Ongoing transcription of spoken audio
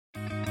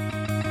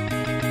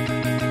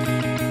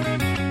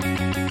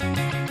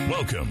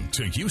Welcome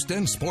to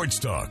Houston Sports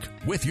Talk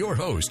with your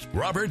host,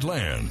 Robert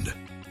Land.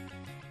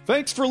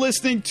 Thanks for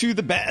listening to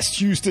the best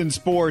Houston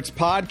sports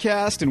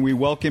podcast, and we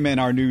welcome in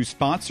our new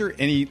sponsor,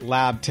 Any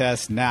Lab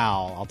Test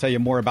Now. I'll tell you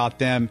more about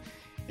them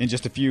in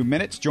just a few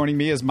minutes. Joining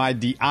me is my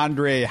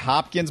DeAndre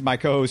Hopkins, my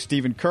co-host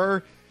Stephen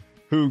Kerr,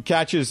 who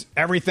catches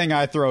everything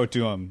I throw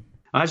to him.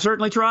 I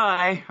certainly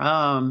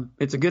try.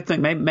 It's a good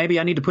thing.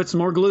 Maybe I need to put some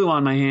more glue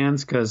on my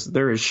hands because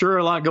there is sure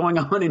a lot going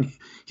on in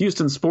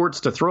Houston sports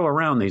to throw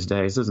around these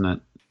days, isn't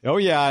it? Oh,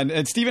 yeah.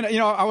 And Stephen,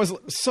 I was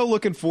so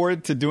looking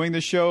forward to doing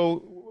the show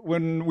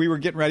when we were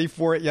getting ready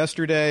for it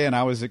yesterday, and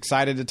I was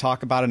excited to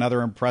talk about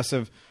another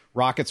impressive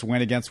Rockets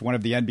win against one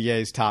of the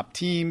NBA's top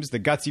teams, the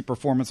gutsy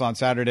performance on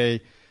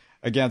Saturday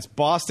against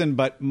Boston.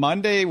 But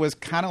Monday was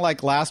kind of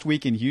like last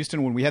week in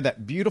Houston when we had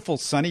that beautiful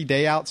sunny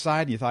day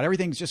outside. And you thought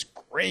everything's just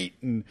great.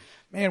 And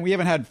man, we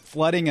haven't had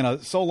flooding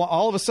in so long.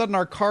 All of a sudden,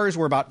 our cars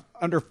were about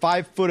under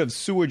 5 foot of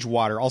sewage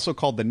water, also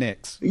called the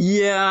Knicks.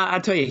 Yeah, I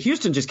tell you,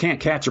 Houston just can't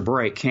catch a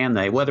break, can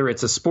they? Whether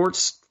it's a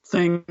sports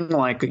thing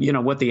like,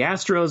 what the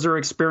Astros are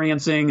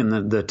experiencing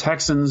and the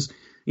Texans,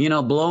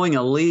 blowing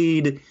a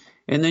lead,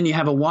 and then you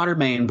have a water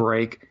main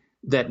break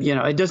that,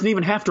 it doesn't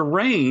even have to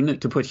rain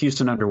to put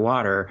Houston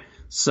underwater.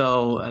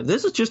 So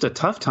this is just a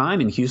tough time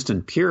in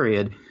Houston,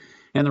 period.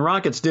 And the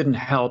Rockets didn't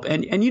help.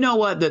 And you know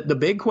what? The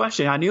big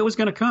question, I knew it was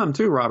going to come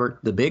too, Robert.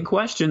 The big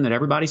question that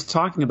everybody's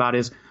talking about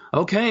is,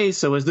 okay,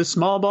 so is this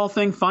small ball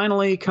thing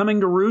finally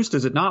coming to roost?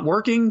 Is it not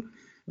working?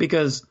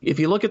 Because if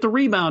you look at the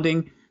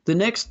rebounding, the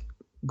Knicks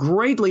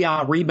greatly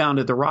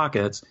out-rebounded the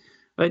Rockets.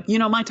 But,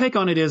 my take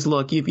on it is,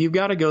 look, you've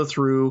got to go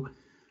through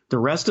the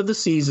rest of the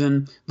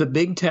season. The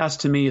big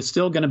test to me is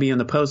still going to be in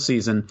the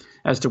postseason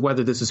as to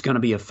whether this is going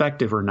to be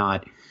effective or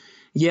not.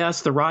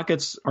 Yes, the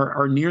Rockets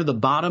are near the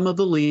bottom of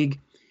the league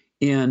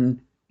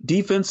in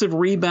defensive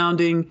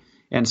rebounding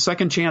and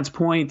second chance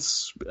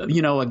points,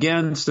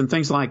 against and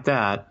things like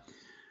that.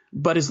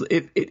 But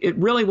it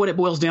really what it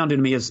boils down to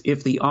me is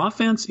if the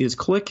offense is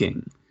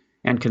clicking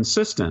and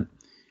consistent,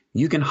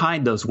 you can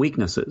hide those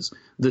weaknesses.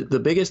 The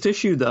biggest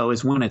issue, though,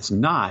 is when it's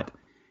not,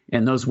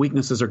 and those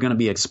weaknesses are going to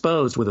be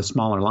exposed with a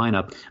smaller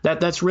lineup.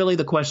 That's really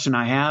the question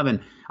I have,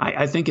 and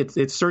I think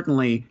it's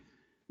certainly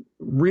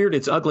reared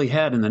its ugly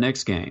head in the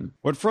Knicks game.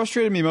 What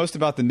frustrated me most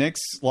about the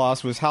Knicks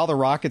loss was how the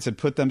Rockets had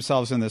put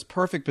themselves in this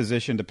perfect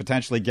position to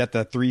potentially get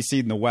the 3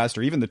 seed in the West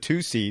or even the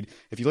 2 seed.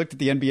 If you looked at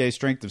the NBA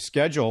strength of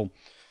schedule,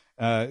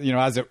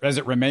 as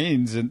it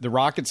remains, the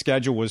Rockets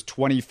schedule was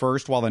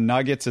 21st while the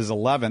Nuggets is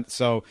 11th.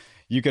 So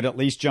you could at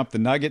least jump the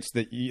Nuggets.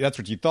 That's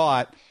what you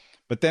thought.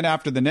 But then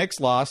after the Knicks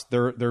lost,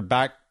 they're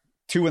back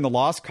 2 in the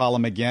loss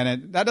column again.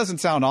 And that doesn't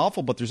sound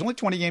awful, but there's only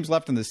 20 games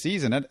left in the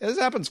season. This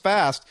happens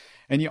fast.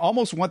 And you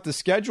almost want the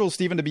schedule,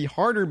 Stephen, to be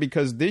harder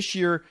because this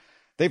year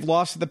they've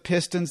lost to the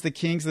Pistons, the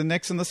Kings, the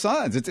Knicks, and the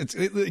Suns.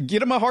 Get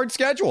them a hard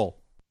schedule.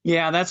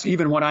 Yeah, that's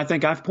even what I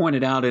think I've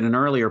pointed out in an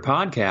earlier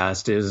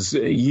podcast is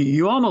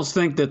you almost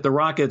think that the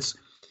Rockets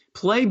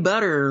play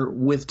better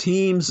with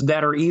teams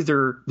that are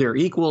either they're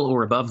equal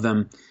or above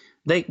them.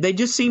 They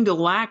just seem to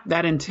lack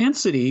that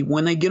intensity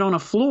when they get on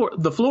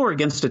the floor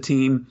against a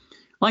team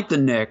like the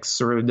Knicks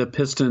or the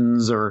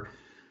Pistons or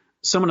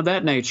someone of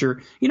that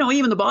nature.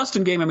 Even the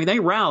Boston game, they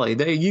rallied.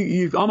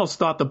 You almost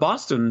thought the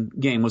Boston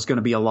game was going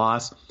to be a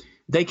loss.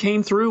 They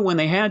came through when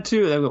they had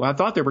to. I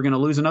thought they were going to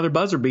lose another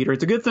buzzer beater.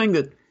 It's a good thing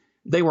that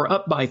they were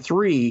up by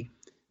 3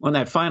 on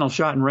that final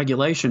shot in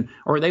regulation,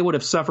 or they would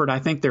have suffered, I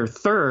think, their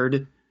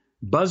third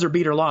buzzer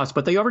beater loss.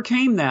 But they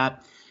overcame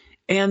that.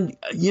 And,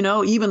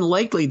 even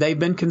lately, they've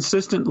been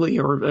consistently,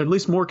 or at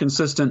least more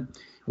consistent,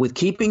 with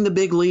keeping the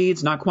big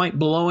leads, not quite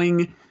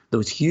blowing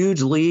those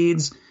huge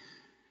leads.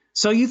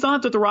 So you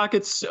thought that the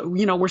Rockets,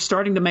 were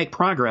starting to make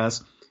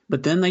progress,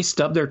 but then they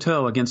stubbed their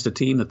toe against a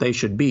team that they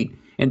should beat.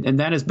 And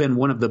that has been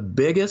one of the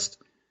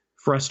biggest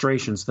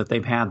frustrations that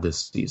they've had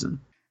this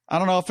season. I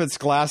don't know if it's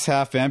glass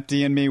half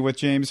empty in me with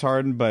James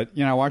Harden, but,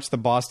 I watched the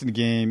Boston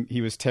game. He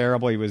was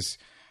terrible. He was,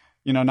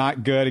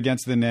 not good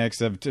against the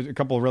Knicks, a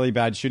couple of really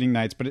bad shooting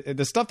nights. But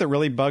the stuff that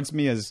really bugs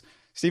me is,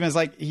 Steven, is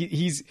like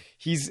he's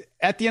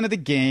at the end of the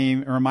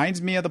game. It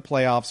reminds me of the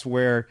playoffs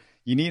where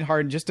you need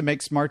Harden just to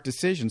make smart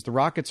decisions. The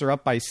Rockets are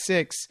up by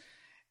 6,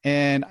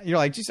 and you're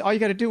like, just all you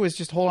got to do is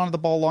just hold on to the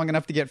ball long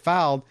enough to get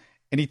fouled,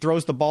 and he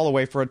throws the ball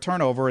away for a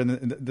turnover,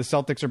 and the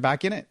Celtics are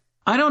back in it.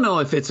 I don't know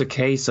if it's a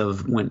case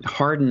of when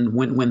Harden,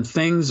 when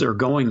things are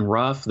going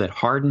rough, that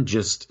Harden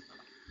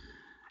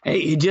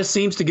he just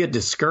seems to get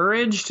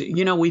discouraged.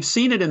 We've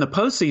seen it in the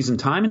postseason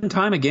time and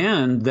time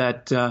again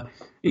that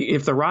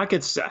if the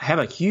Rockets have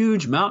a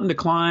huge mountain to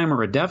climb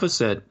or a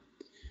deficit,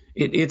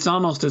 it's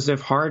almost as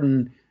if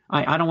Harden,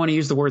 I don't want to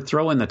use the word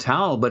throw in the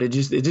towel, but it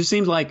just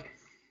seems like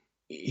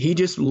he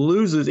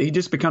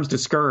just becomes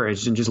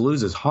discouraged and just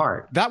loses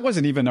heart. That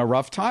wasn't even a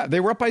rough time.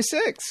 They were up by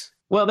 6.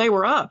 Well, they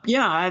were up.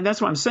 Yeah,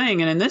 that's what I'm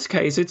saying. And in this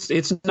case,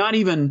 it's not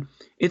even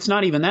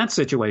that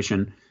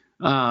situation.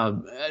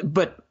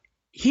 But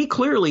he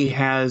clearly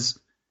has.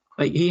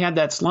 He had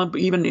that slump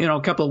even a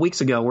couple of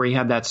weeks ago where he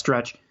had that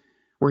stretch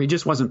where he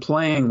just wasn't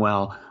playing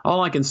well.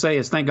 All I can say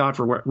is thank God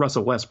for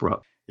Russell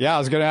Westbrook. Yeah, I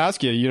was going to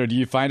ask you, do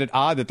you find it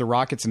odd that the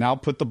Rockets now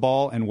put the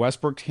ball in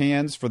Westbrook's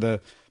hands for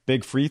the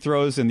big free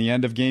throws in the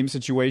end of game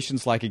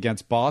situations like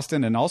against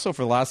Boston, and also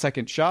for the last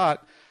second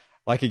shot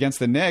like against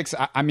the Knicks?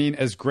 I mean,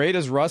 as great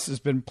as Russ has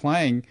been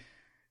playing,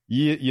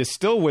 you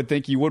still would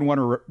think you wouldn't want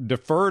to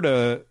defer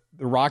to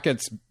the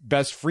Rockets'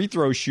 best free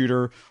throw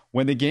shooter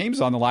when the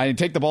game's on the line and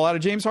take the ball out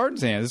of James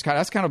Harden's hands.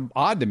 That's kind of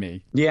odd to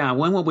me. Yeah,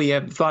 when would we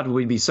have thought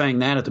we'd be saying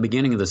that at the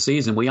beginning of the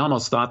season? We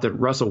almost thought that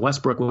Russell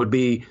Westbrook would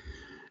be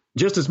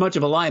just as much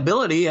of a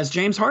liability as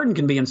James Harden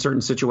can be in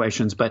certain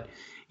situations. But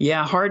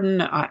yeah,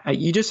 Harden,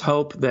 you just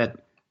hope that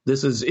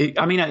this is –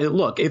 I mean,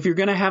 look, if you're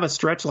going to have a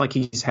stretch like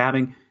he's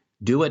having,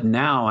 do it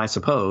now, I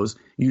suppose.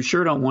 You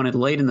sure don't want it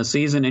late in the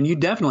season, and you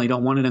definitely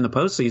don't want it in the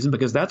postseason,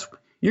 because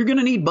you're going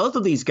to need both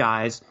of these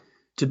guys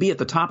to be at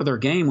the top of their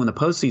game when the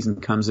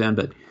postseason comes in.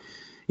 But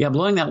yeah,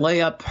 blowing that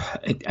layup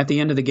at the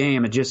end of the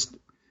game, it's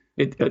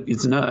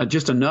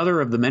just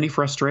another of the many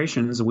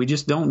frustrations. We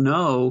just don't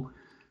know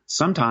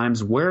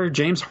sometimes where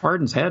James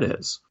Harden's head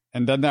is.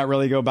 And doesn't that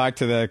really go back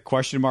to the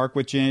question mark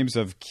with James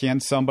of, can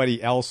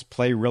somebody else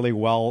play really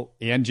well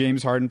and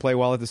James Harden play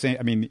well at the same?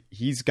 I mean,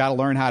 he's got to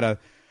learn how to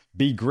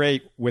be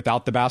great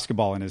without the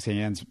basketball in his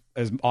hands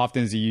as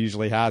often as he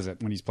usually has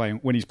it when he's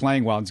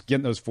playing well and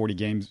getting those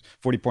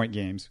 40-point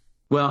games.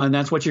 Well, and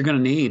that's what you're going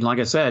to need. Like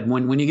I said,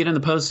 when you get in the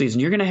postseason,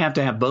 you're going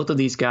to have both of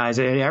these guys.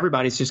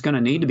 Everybody's just going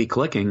to need to be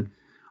clicking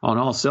on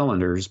all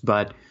cylinders.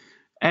 But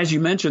as you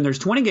mentioned, there's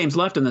 20 games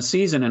left in the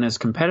season, and as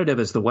competitive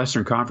as the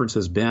Western Conference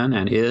has been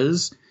and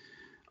is,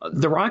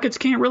 the Rockets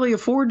can't really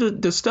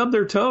afford to stub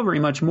their toe very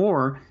much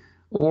more,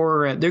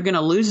 or they're going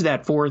to lose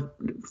that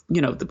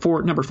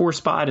number 4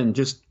 spot and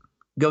just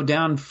go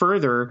down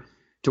further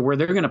to where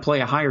they're going to play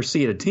a higher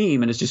seeded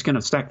team, and it's just going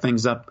to stack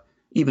things up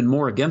even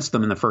more against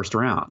them in the first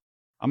round.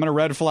 I'm going to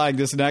red flag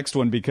this next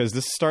one because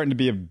this is starting to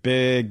be a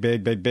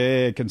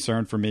big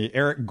concern for me.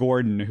 Eric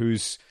Gordon,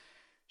 whose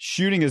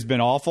shooting has been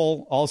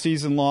awful all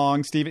season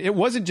long. Steven, it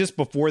wasn't just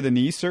before the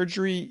knee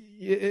surgery.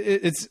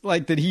 It's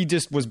like that he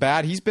just was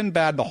bad. He's been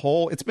bad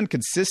it's been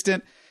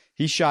consistent.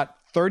 He shot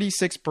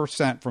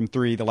 36% from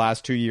three the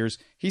last 2 years.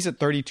 He's at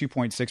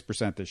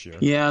 32.6% this year.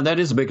 Yeah, that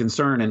is a big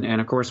concern.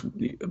 And of course,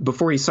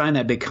 before he signed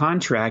that big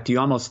contract, you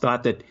almost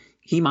thought that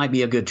he might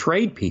be a good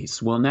trade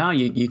piece. Well, now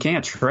you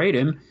can't trade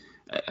him.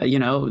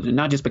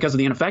 Not just because of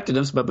the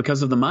ineffectiveness, but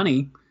because of the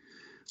money.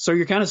 So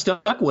you're kind of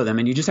stuck with him,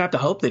 and you just have to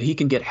hope that he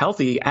can get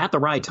healthy at the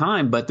right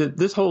time. But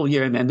this whole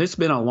year, and this has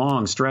been a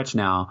long stretch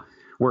now,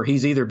 where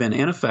he's either been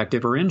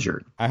ineffective or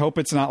injured. I hope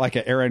it's not like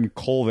an Aaron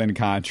Colvin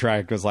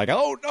contract. It was like,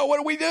 oh, no, what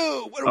do we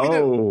do?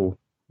 Oh,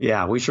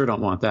 yeah, we sure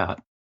don't want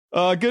that.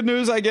 Good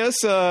news, I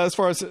guess, as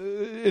far as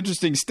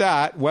interesting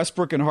stat,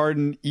 Westbrook and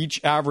Harden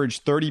each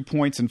averaged 30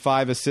 points and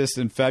 5 assists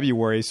in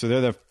February. So they're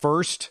the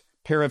first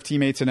pair of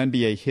teammates in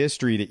NBA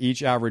history to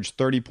each average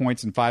 30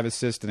 points and 5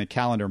 assists in a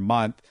calendar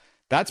month.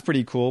 That's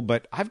pretty cool,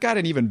 but I've got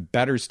an even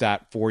better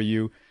stat for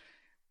you.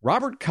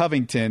 Robert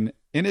Covington,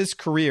 in his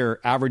career,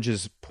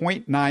 averages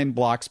 0.9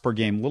 blocks per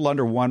game, a little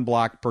under 1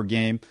 block per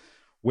game.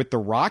 With the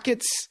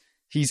Rockets,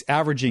 he's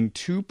averaging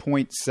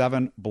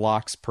 2.7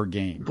 blocks per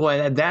game.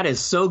 Boy, that is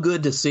so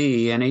good to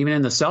see. And even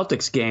in the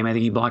Celtics game, I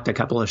think he blocked a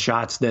couple of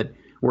shots that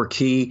were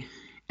key.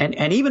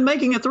 And even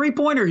making a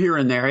three-pointer here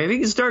and there. If he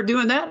can start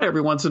doing that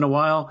every once in a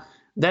while,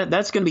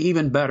 that's going to be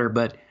even better.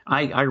 But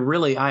I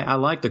really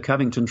like the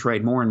Covington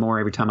trade more and more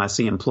every time I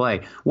see him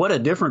play. What a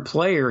different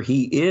player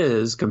he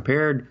is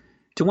compared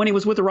to when he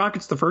was with the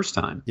Rockets the first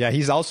time. Yeah,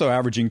 he's also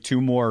averaging 2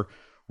 more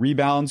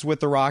rebounds with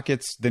the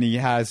Rockets than he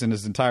has in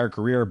his entire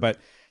career. But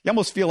you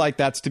almost feel like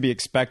that's to be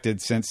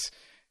expected since,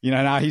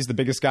 now he's the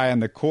biggest guy on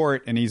the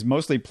court, and he's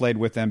mostly played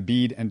with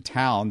Embiid and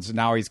Towns.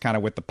 Now he's kind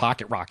of with the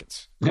Pocket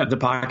Rockets. Yeah, the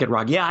Pocket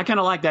Rock. Yeah, I kind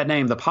of like that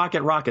name, the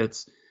Pocket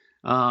Rockets.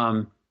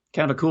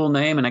 Kind of a cool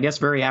name, and I guess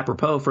very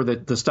apropos for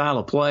the style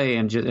of play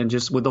and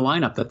just with the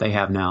lineup that they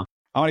have now.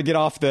 I want to get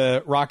off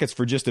the Rockets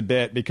for just a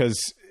bit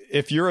because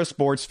if you're a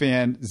sports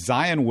fan,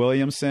 Zion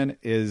Williamson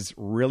is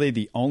really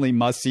the only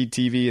must-see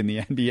TV in the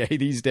NBA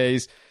these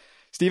days.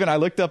 Steven, I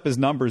looked up his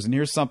numbers, and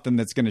here's something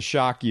that's going to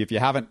shock you if you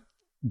haven't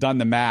done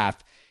the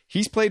math.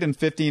 He's played in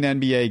 15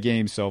 NBA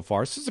games so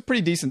far, so it's a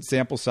pretty decent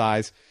sample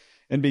size.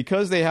 And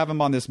because they have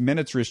him on this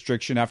minutes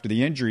restriction after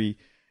the injury,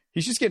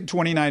 he's just getting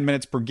 29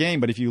 minutes per game.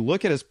 But if you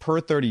look at his per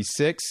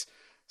 36,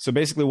 so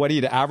basically what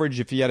he'd average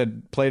if he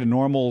had played a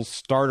normal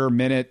starter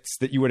minutes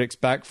that you would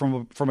expect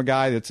from a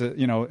guy that's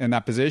in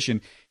that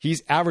position,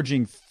 he's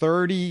averaging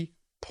 30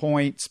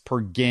 points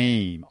per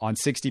game on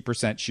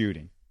 60%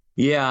 shooting.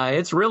 Yeah,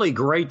 it's really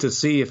great to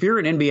see. If you're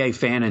an NBA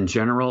fan in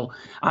general,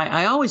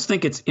 I always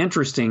think it's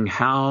interesting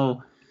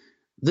how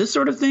this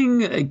sort of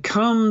thing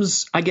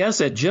comes, I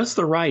guess, at just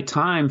the right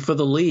time for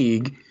the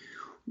league.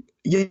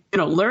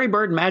 Larry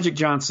Bird and Magic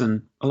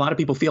Johnson, a lot of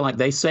people feel like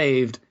they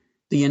saved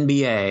the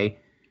NBA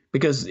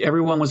because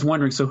everyone was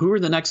wondering, so who are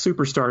the next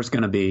superstars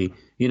going to be?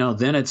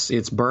 Then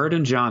it's Bird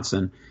and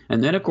Johnson.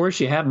 And then, of course,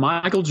 you have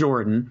Michael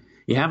Jordan.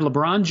 You have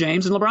LeBron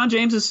James. And LeBron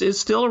James is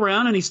still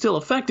around and he's still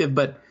effective.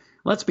 But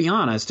let's be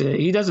honest,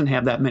 he doesn't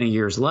have that many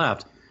years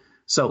left.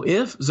 So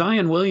if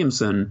Zion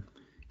Williamson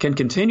can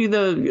continue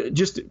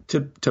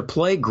to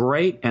play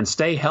great and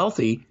stay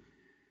healthy,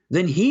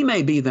 then he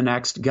may be the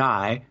next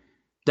guy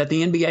that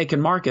the NBA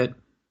can market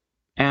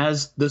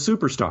as the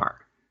superstar.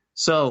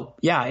 So,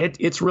 yeah,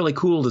 it's really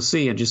cool to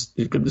see, and just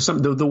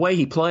the way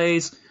he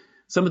plays,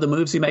 some of the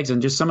moves he makes,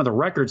 and just some of the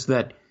records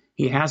that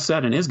he has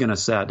set and is going to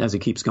set as he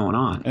keeps going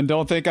on. And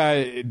don't think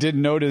I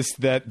didn't notice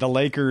that the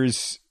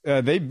Lakers,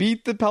 they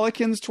beat the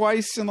Pelicans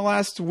twice in the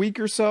last week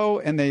or so,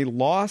 and they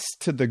lost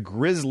to the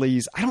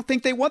Grizzlies. I don't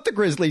think they want the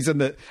Grizzlies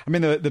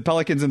the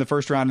Pelicans in the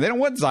first round. They don't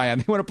want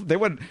Zion. They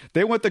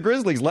want the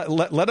Grizzlies. Let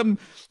them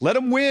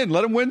win.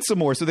 Let them win some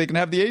more so they can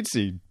have the 8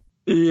 seed.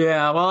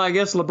 Yeah, well, I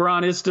guess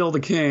LeBron is still the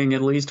king,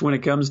 at least when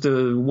it comes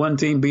to one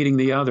team beating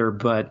the other.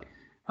 But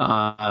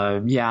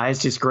yeah,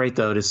 it's just great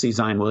though to see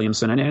Zion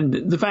Williamson,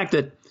 and the fact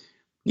that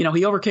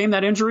he overcame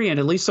that injury, and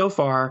at least so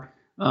far,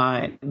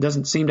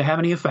 doesn't seem to have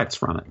any effects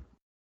from it.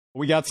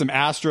 We got some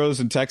Astros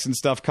and Texans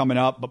stuff coming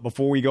up, but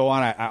before we go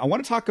on, I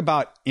want to talk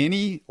about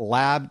Any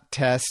Lab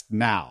Test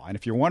Now. And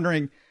if you're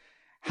wondering,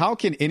 how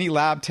can Any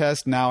Lab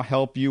Test Now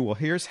help you? Well,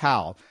 here's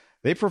how.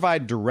 They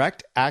provide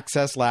direct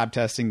access lab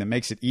testing that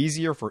makes it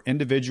easier for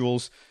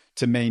individuals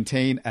to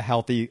maintain a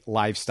healthy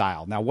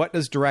lifestyle. Now, what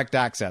does direct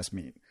access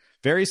mean?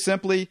 Very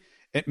simply,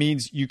 it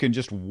means you can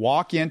just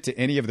walk into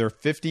any of their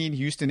 15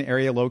 Houston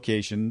area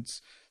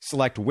locations,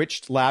 select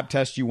which lab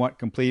test you want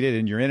completed,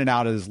 and you're in and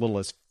out in as little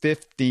as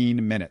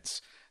 15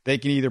 minutes. They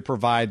can either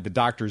provide the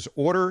doctor's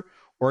order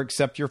or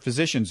accept your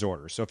physician's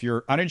order. So if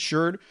you're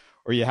uninsured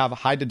or you have a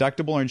high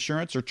deductible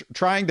insurance or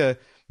trying to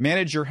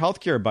manage your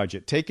healthcare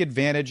budget, take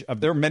advantage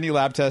of their many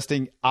lab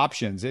testing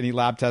options Any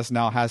Lab Test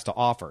Now has to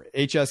offer.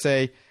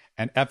 HSA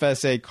and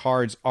FSA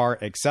cards are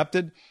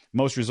accepted.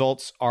 Most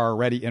results are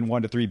ready in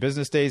 1 to 3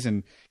 business days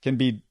and can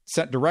be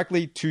sent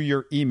directly to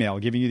your email,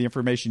 giving you the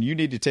information you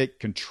need to take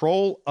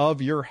control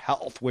of your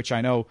health, which I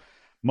know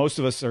most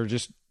of us are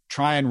just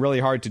trying really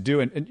hard to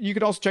do. And you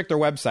can also check their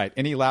website,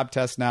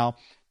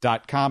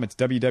 anylabtestnow.com. It's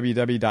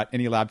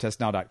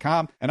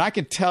www.anylabtestnow.com. And I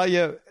can tell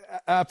you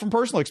from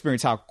personal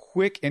experience how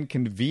quick and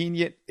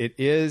convenient it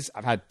is.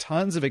 I've had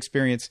tons of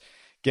experience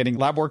getting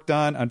lab work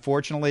done.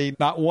 Unfortunately,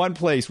 not one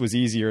place was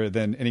easier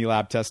than Any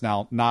Lab Test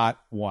Now, not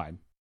one.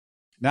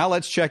 Now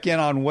let's check in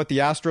on what the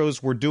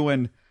Astros were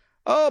doing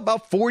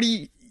about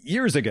 40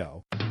 years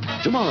ago.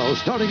 Tomorrow,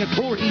 starting at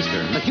 4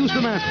 Eastern, the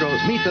Houston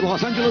Astros meet the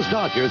Los Angeles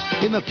Dodgers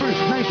in the first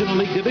National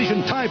League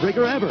Division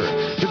tiebreaker ever.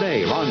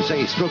 Today, Ron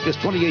Cey stroked his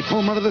 28th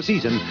home run of the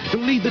season to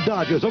lead the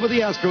Dodgers over the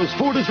Astros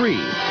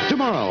 4-3.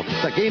 Tomorrow,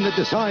 the game that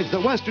decides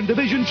the Western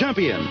Division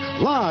champion,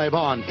 live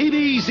on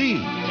ABC.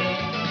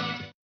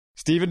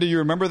 Stephen, do you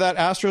remember that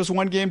Astros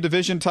one-game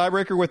division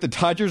tiebreaker with the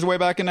Dodgers way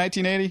back in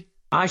 1980?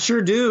 I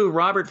sure do,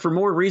 Robert, for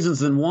more reasons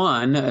than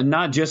one,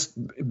 not just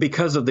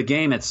because of the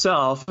game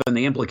itself and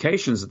the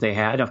implications that they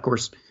had. Of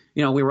course,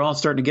 we were all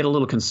starting to get a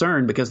little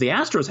concerned because the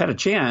Astros had a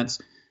chance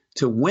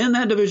to win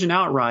that division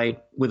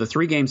outright with a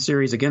 3-game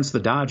series against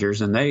the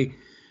Dodgers, and they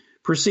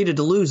proceeded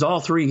to lose all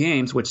 3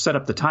 games, which set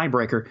up the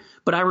tiebreaker.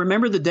 But I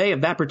remember the day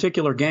of that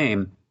particular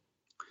game.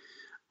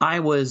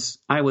 I was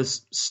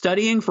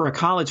studying for a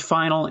college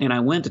final, and I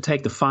went to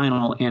take the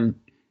final, and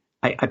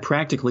I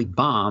practically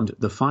bombed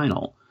the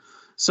final.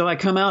 So I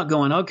come out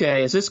going,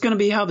 okay, is this going to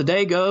be how the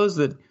day goes,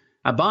 that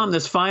I bomb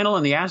this final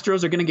and the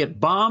Astros are going to get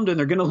bombed and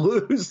they're going to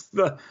lose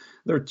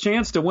their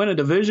chance to win a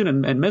division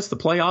and miss the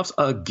playoffs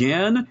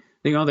again?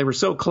 They were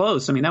so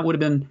close. I mean, that would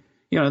have been,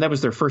 that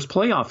was their first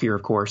playoff year,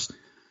 of course.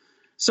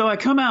 So I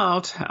come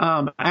out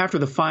after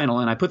the final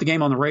and I put the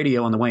game on the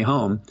radio on the way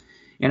home.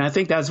 And I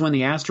think that's when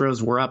the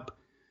Astros were up,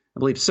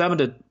 I believe,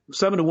 7-1,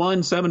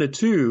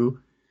 7-2.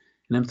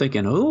 And I'm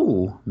thinking,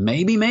 oh,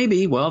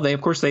 maybe. Well, they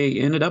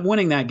ended up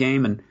winning that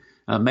game and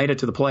made it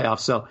to the playoffs.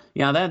 So,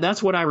 yeah,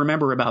 that's what I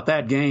remember about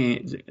that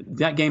game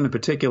in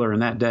particular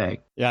and that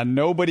day. Yeah,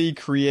 nobody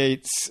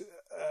creates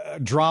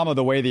drama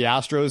the way the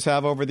Astros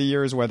have over the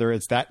years, whether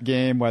it's that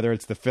game, whether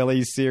it's the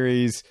Phillies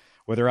series,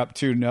 whether up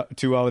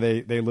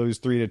 2-0, they lose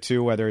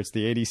 3-2, whether it's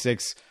the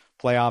 86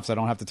 playoffs. I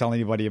don't have to tell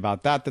anybody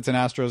about that that's an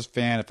Astros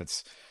fan. If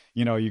it's,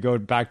 you go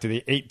back to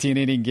the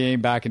 18-inning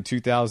game back in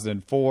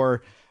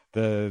 2004,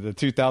 the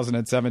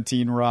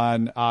 2017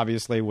 run,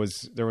 obviously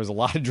there was a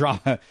lot of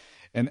drama.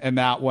 And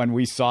that one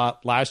we saw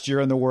last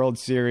year in the World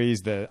Series,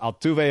 the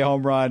Altuve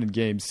home run in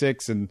Game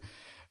 6 and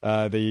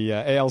the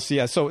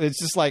ALCS. So it's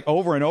just like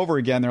over and over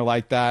again, they're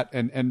like that.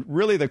 And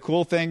really the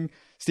cool thing,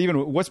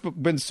 Stephen, what's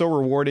been so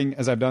rewarding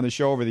as I've done the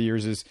show over the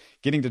years is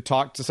getting to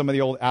talk to some of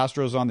the old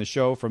Astros on the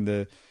show from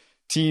the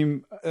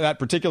team, that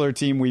particular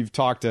team. We've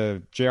talked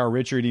to J.R.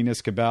 Richard,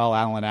 Enos Cabell,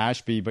 Alan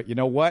Ashby. But you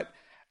know what?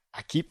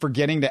 I keep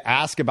forgetting to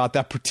ask about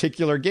that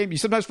particular game. You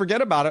sometimes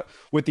forget about it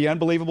with the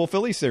unbelievable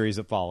Philly series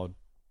that followed.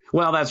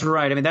 Well, that's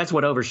right. I mean, that's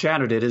what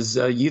overshadowed it is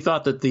you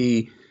thought that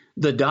the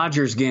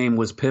Dodgers game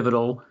was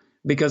pivotal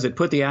because it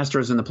put the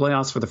Astros in the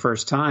playoffs for the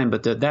first time.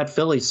 But that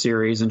Phillies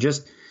series and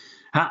just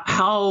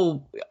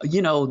how the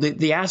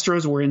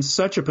Astros were in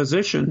such a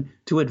position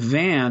to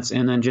advance,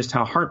 and then just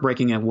how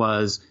heartbreaking it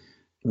was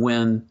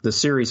when the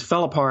series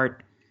fell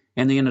apart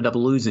and they ended up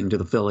losing to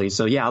the Phillies.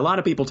 So, yeah, a lot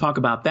of people talk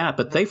about that,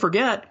 but they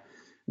forget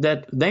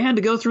that they had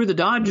to go through the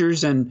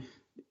Dodgers and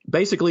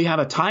basically have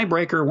a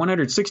tiebreaker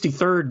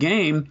 163rd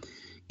game,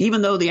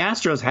 even though the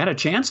Astros had a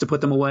chance to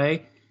put them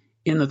away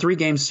in the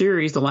 3-game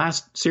series, the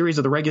last series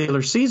of the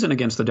regular season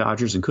against the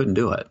Dodgers, and couldn't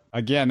do it.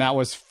 Again, that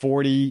was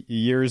 40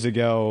 years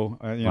ago.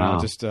 Wow.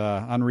 Just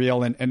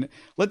unreal. And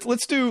let's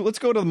go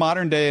to the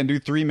modern day and do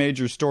 3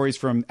 major stories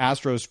from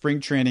Astros spring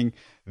training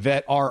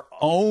that are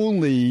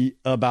only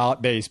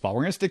about baseball.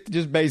 We're going to stick to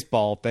just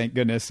baseball, thank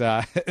goodness,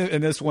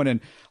 in this one.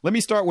 And let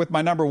me start with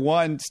my number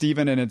one,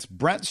 Stephen, and it's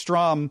Brent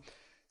Strom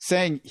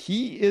saying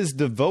he is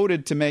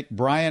devoted to make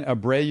Bryan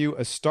Abreu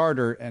a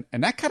starter.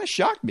 And that kind of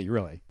shocked me,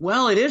 really.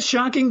 Well, it is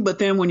shocking, but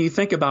then when you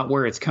think about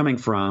where it's coming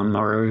from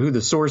or who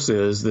the source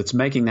is that's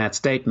making that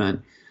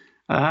statement,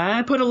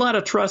 I put a lot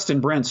of trust in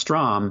Brent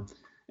Strom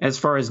as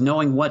far as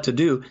knowing what to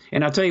do.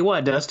 And I'll tell you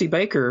what, Dusty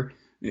Baker,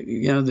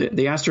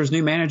 the Astros'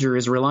 new manager,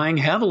 is relying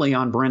heavily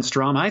on Brent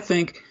Strom, I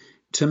think,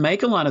 to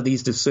make a lot of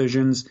these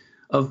decisions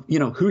of,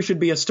 who should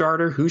be a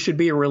starter, who should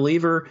be a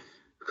reliever,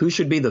 who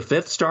should be the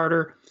 5th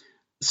starter.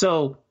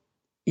 So,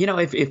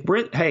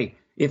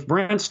 if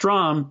Brent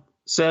Strom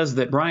says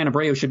that Bryan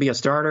Abreu should be a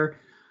starter,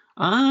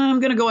 I'm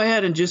going to go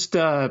ahead and just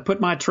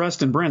put my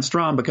trust in Brent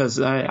Strom because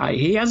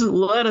he hasn't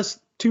led us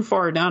too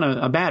far down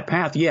a bad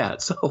path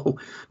yet. So,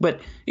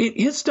 but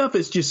his stuff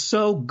is just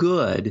so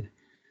good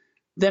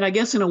that I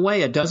guess in a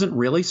way it doesn't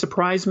really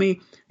surprise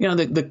me.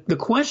 The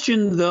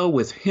question though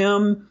with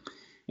him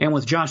and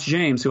with Josh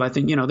James, who I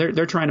think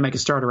they're trying to make a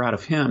starter out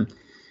of him,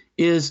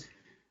 is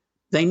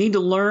they need to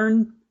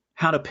learn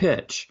how to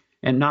pitch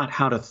and not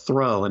how to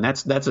throw. And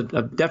that's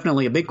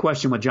definitely a big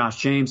question with Josh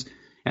James.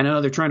 And I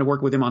know they're trying to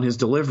work with him on his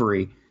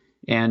delivery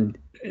and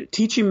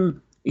teach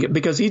him,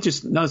 because he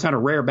just knows how to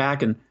rear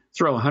back and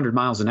throw 100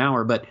 miles an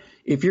hour. But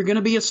if you're going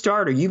to be a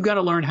starter, you've got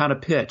to learn how to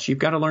pitch. You've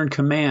got to learn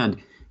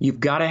command. You've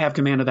got to have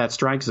command of that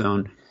strike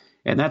zone.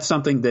 And that's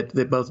something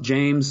that both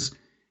James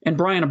and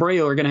Bryan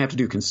Abreu are going to have to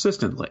do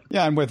consistently.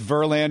 Yeah, and with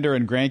Verlander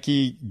and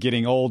Greinke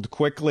getting old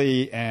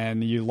quickly,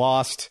 and you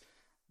lost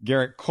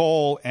Garrett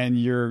Cole, and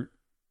you're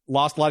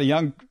lost a lot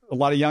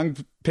of young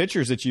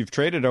pitchers that you've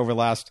traded over the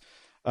last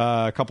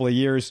couple of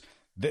years.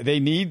 They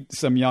need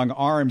some young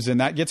arms,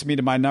 and that gets me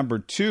to my number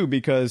 2,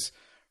 because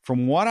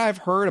from what I've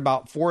heard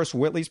about Forrest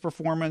Whitley's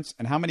performance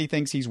and how many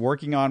things he's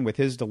working on with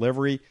his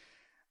delivery,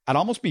 I'd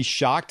almost be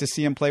shocked to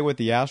see him play with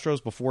the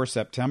Astros before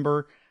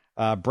September.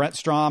 Brent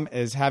Strom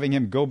is having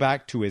him go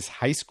back to his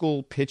high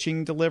school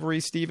pitching delivery,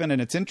 Stephen,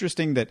 and it's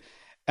interesting that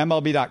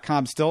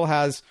MLB.com still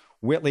has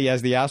Whitley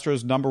as the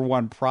Astros' number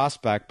 1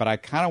 prospect, but I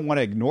kind of want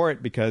to ignore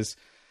it because,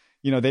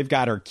 they've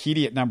got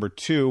Urquidy at number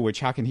 2, which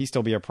how can he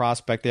still be a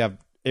prospect? They have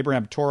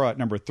Abraham Toro at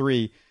number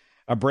 3,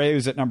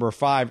 Abreu's at number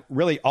 5.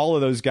 Really, all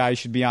of those guys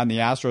should be on the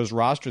Astros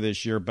roster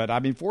this year. But I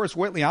mean, Forrest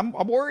Whitley, I'm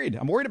worried.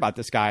 I'm worried about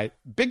this guy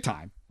big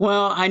time.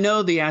 Well, I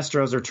know the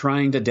Astros are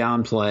trying to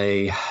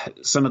downplay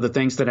some of the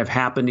things that have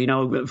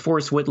happened.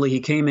 Forrest Whitley,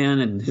 he came in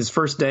and his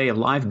first day of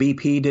live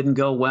BP didn't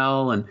go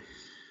well. And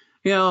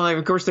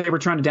of course, they were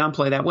trying to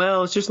downplay that.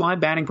 Well, it's just live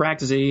batting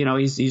practice.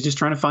 He's just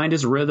trying to find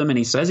his rhythm, and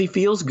he says he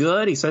feels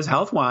good. He says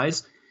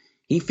health-wise,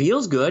 he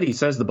feels good. He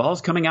says the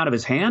ball's coming out of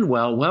his hand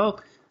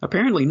well.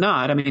 Apparently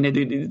not. I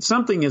mean,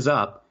 something is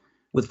up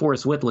with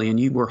Forrest Whitley, and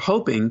you were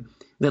hoping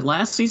that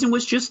last season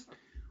was just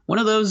one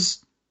of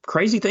those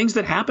crazy things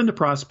that happen to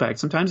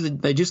prospects. Sometimes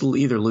they just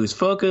either lose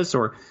focus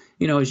or,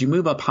 as you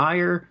move up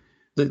higher,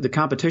 the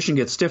competition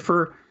gets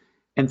stiffer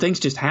and things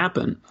just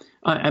happen.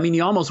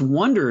 You almost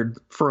wondered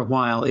for a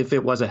while if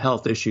it was a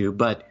health issue.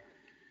 But,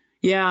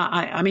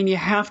 yeah, you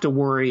have to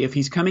worry if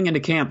he's coming into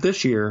camp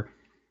this year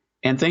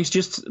and things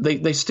just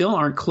they still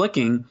aren't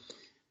clicking.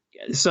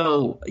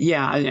 So,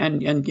 yeah,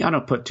 and I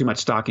don't put too much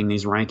stock in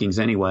these rankings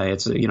anyway.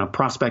 It's,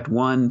 prospect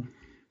 1,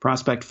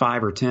 prospect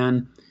 5 or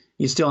 10.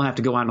 You still have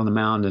to go out on the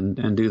mound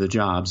and do the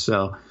job.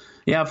 So,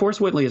 yeah,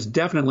 Forrest Whitley is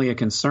definitely a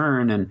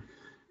concern. And,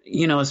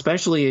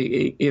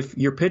 especially if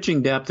your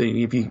pitching depth,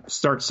 if you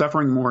start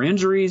suffering more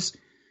injuries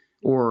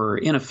or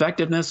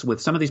ineffectiveness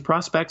with some of these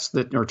prospects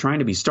that are trying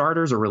to be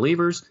starters or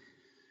relievers,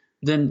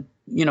 then,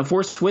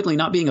 Forrest Whitley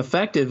not being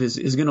effective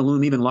is going to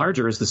loom even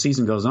larger as the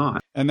season goes on.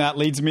 And that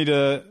leads me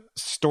to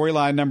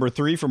storyline number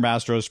 3 from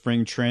Astros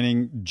spring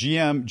training.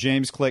 GM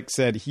James Click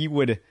said he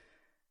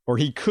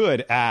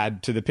could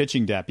add to the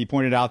pitching depth. He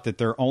pointed out that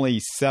they're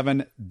only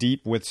 7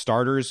 deep with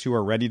starters who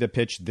are ready to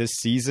pitch this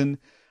season,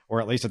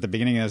 or at least at the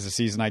beginning of the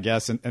season, I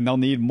guess, and they'll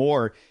need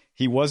more.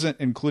 He wasn't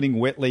including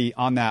Whitley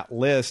on that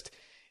list.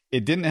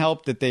 It didn't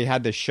help that they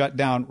had to shut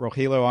down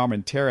Rogelio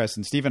Armenteros.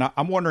 And Stephen,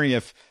 I'm wondering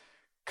if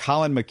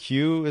Colin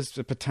McHugh is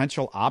a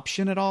potential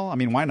option at all. I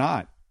mean, why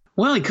not?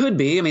 Well, he could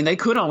be. They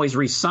could always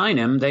re-sign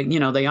him.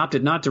 They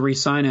opted not to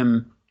re-sign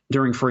him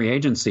during free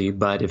agency,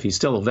 but if he's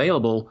still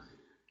available,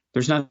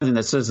 there's nothing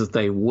that says that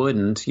they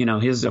wouldn't.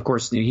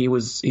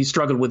 He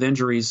struggled with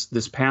injuries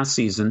this past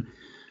season.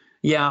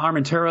 Yeah,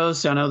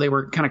 Armenteros, I know they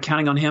were kind of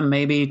counting on him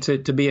maybe to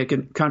be a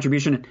good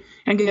contribution.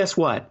 And guess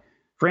what?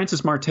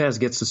 Francis Martez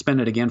gets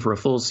suspended again for a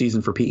full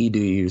season for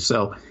PEDU.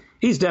 So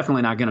he's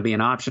definitely not going to be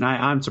an option.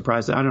 I'm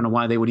surprised. I don't know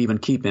why they would even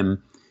keep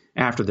him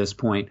after this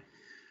point.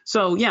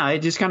 So, yeah, it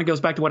just kind of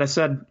goes back to what I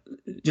said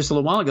just a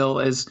little while ago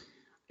as,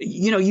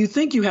 you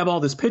think you have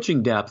all this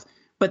pitching depth,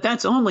 but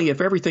that's only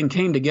if everything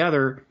came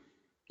together,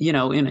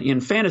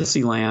 in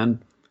fantasy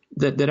land,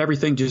 that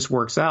everything just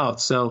works out.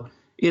 So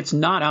it's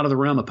not out of the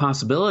realm of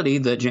possibility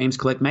that James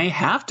Click may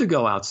have to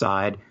go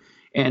outside.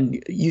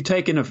 And you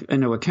take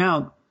into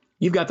account,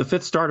 you've got the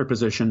fifth starter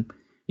position.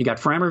 You got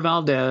Framber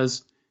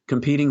Valdez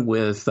competing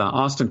with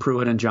Austin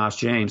Pruitt and Josh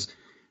James.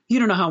 You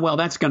don't know how well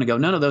that's going to go.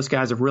 None of those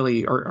guys have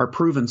really are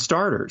proven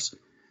starters.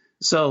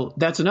 So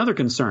that's another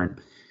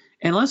concern.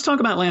 And let's talk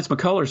about Lance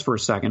McCullers for a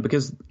second,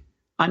 because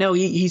I know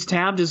he's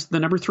tabbed as the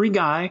number 3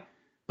 guy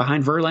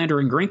behind Verlander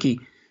and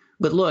Greinke.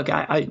 But look,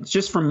 I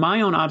just from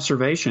my own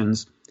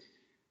observations,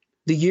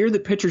 the year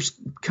that pitchers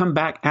come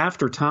back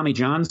after Tommy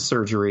John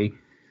surgery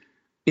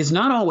is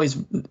not always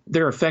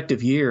their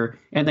effective year.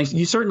 And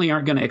you certainly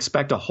aren't going to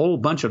expect a whole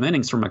bunch of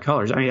innings from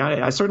McCullers. I mean,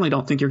 I certainly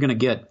don't think you're going to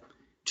get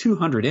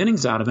 200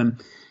 innings out of him.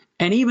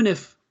 And even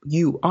if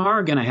you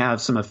are going to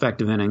have some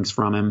effective innings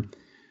from him,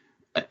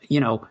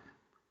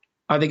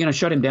 are they going to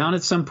shut him down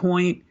at some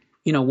point?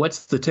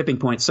 What's the tipping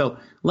point? So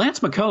Lance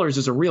McCullers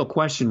is a real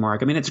question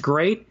mark. I mean, it's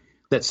great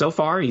that so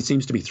far he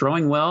seems to be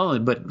throwing well,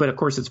 but of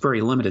course it's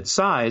very limited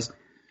size.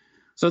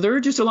 So there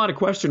are just a lot of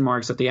question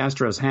marks that the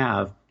Astros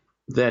have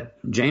that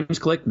James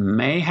Click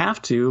may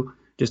have to,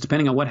 just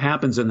depending on what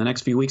happens in the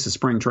next few weeks of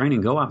spring training,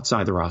 go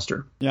outside the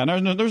roster. Yeah,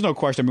 there's no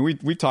question. I mean,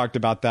 we talked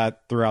about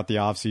that throughout the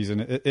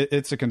offseason.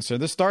 It's a concern.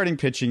 The starting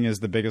pitching is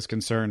the biggest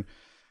concern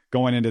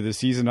going into the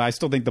season. I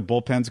still think the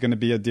bullpen's going to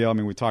be a deal. I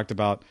mean, we talked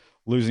about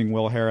losing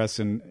Will Harris,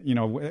 and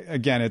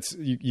again, it's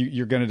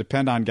you're going to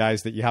depend on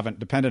guys that you haven't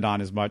depended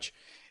on as much.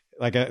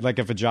 Like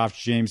if a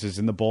Josh James is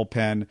in the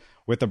bullpen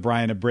with a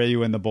Brian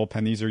Abreu in the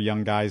bullpen, these are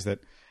young guys that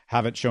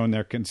haven't shown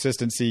their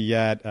consistency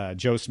yet.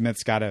 Joe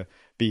Smith's got to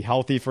be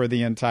healthy for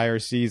the entire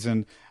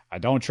season. I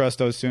don't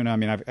trust Osuna. I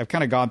mean, I've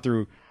kind of gone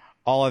through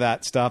all of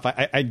that stuff.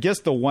 I guess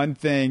the one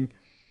thing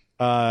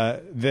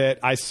that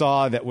I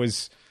saw that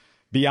was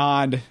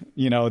beyond,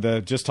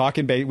 the just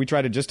talking we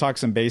try to just talk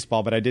some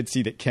baseball, but I did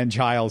see that Ken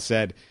Giles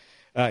said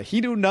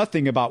he knew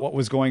nothing about what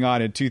was going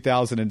on in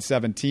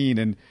 2017.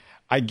 And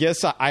I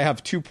guess I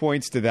have 2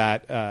 points to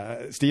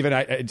that, Stephen.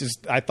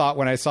 I thought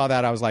when I saw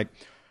that, I was like,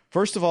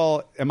 first of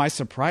all, am I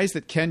surprised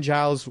that Ken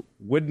Giles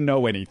wouldn't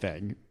know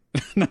anything?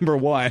 Number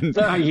one.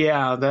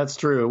 Yeah, that's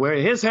true.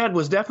 His head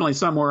was definitely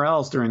somewhere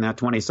else during that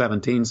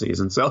 2017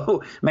 season.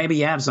 So maybe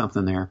you have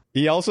something there.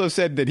 He also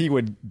said that he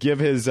would give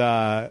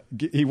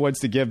he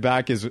wants to give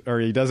back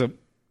he doesn't,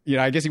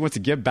 I guess he wants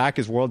to give back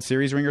his World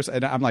Series ring.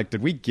 And I'm like,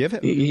 did we give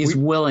him? He's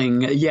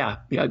willing. Yeah,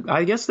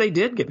 I guess they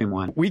did give him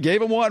one. We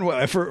gave him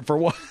one for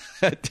what?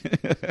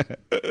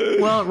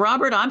 Well,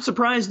 Robert, I'm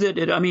surprised that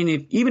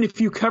even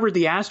if you covered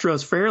the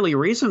Astros fairly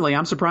recently,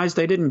 I'm surprised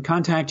they didn't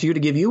contact you to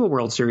give you a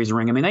World Series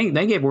ring. I mean,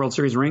 they gave World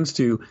Series rings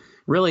to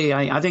really,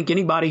 I think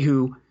anybody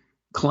who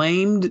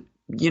claimed,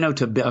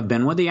 to have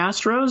been with the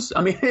Astros.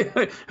 I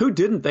mean, who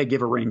didn't they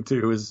give a ring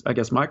to is, I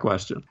guess, my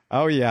question.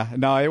 Oh, yeah.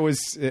 No, it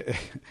was.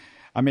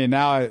 I mean,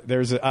 now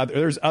there's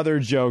other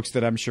jokes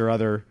that I'm sure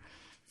other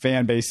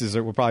fan bases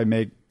will probably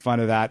make fun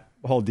of that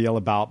whole deal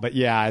about. But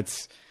yeah,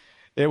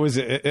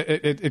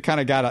 it kind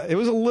of it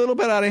was a little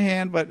bit out of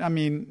hand. But I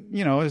mean,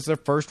 it's their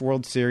first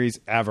World Series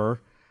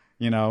ever.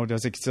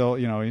 Does it still,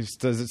 is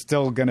it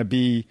still going to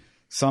be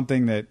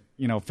something that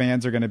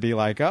fans are going to be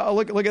like, oh,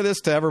 look at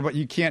this to ever, but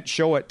you can't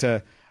show it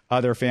to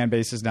other fan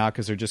bases now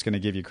because they're just going to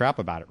give you crap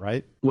about it,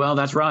 right? Well,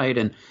 that's right.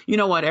 And you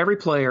know what? Every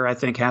player, I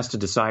think, has to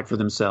decide for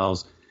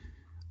themselves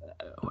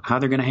how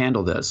they're going to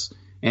handle this.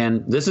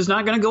 And this is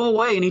not going to go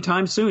away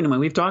anytime soon. I mean,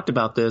 we've talked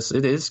about this.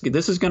 This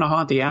is going to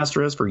haunt the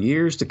Astros for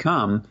years to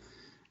come.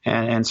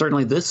 And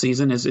certainly this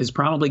season is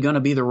probably going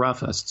to be the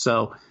roughest.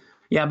 So,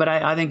 yeah, but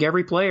I think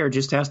every player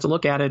just has to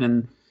look at it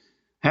and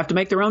have to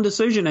make their own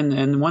decision.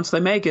 And once they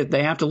make it,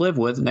 they have to live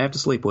with it and they have to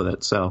sleep with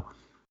it. So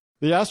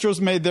the Astros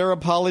made their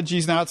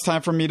apologies. Now it's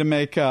time for me to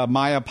make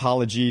my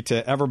apology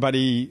to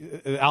everybody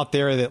out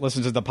there that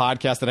listens to the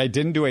podcast that I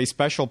didn't do a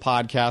special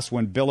podcast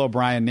when Bill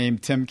O'Brien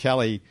named Tim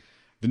Kelly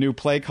the new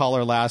play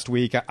caller last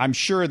week. I'm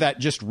sure that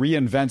just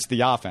reinvents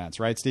the offense,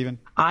 right, Stephen?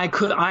 I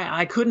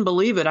couldn't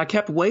believe it. I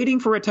kept waiting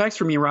for a text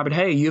from you, Robert.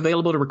 Hey, you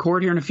available to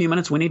record here in a few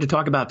minutes? We need to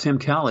talk about Tim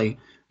Kelly.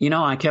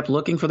 I kept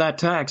looking for that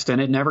text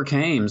and it never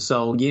came.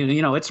 So,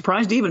 it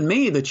surprised even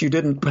me that you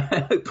didn't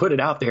put it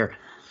out there.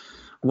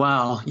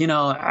 Wow.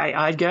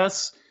 I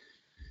guess,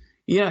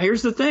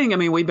 here's the thing. I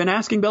mean, we've been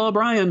asking Bill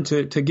O'Brien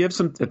to take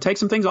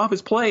some things off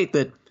his plate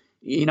that,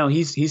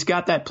 he's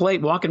got that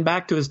plate walking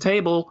back to his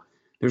table.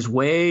 There's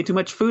way too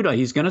much food.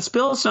 He's going to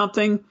spill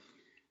something.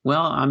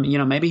 Well,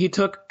 maybe he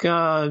took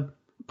part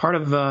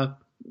of,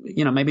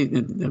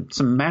 maybe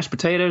some mashed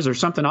potatoes or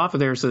something off of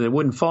there so that it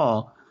wouldn't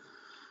fall.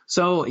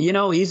 So,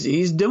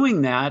 he's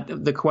doing that.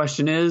 The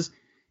question is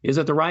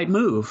it the right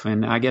move?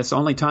 And I guess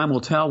only time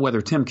will tell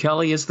whether Tim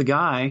Kelly is the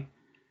guy,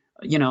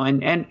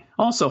 and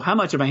also how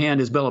much of a hand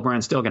is Bill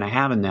O'Brien still going to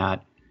have in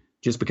that?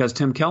 just because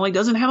Tim Kelly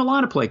doesn't have a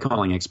lot of play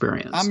calling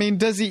experience. I mean,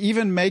 does he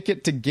even make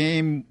it to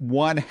game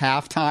one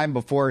halftime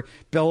before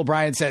Bill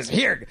O'Brien says,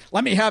 here,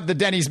 let me have the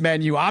Denny's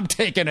menu. I'm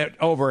taking it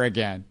over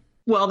again.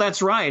 Well,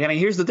 that's right. I mean,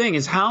 here's the thing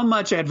is how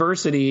much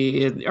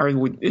adversity are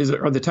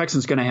the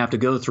Texans going to have to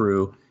go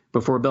through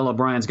before Bill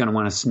O'Brien's going to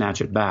want to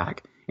snatch it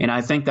back? And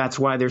I think that's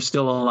why there's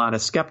still a lot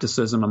of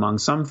skepticism among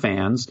some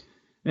fans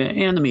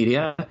and the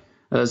media.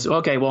 As,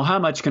 okay, well, how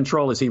much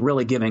control is he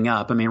really giving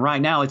up? I mean,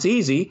 right now it's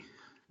easy.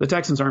 The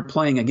Texans aren't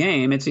playing a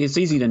game. It's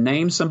easy to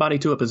name somebody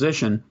to a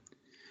position.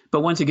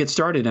 But once you get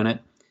started in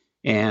it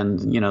and,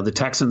 the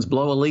Texans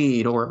blow a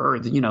lead or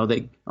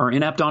they are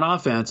inept on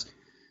offense,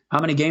 how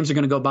many games are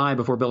going to go by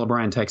before Bill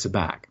O'Brien takes it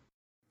back?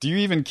 Do you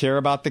even care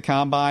about the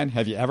combine?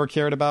 Have you ever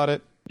cared about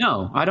it?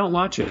 No, I don't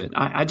watch it.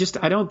 I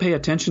don't pay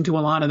attention to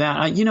a lot of that.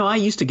 I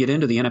used to get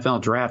into the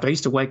NFL draft. I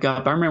used to wake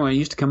up. I remember when I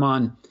used to come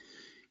on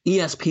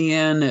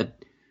ESPN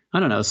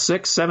at,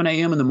 6, 7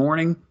 a.m. in the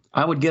morning.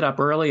 I would get up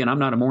early, and I'm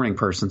not a morning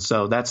person,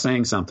 so that's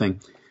saying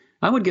something.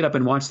 I would get up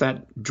and watch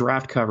that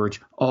draft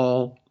coverage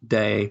all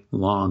day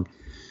long.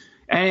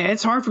 And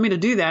it's hard for me to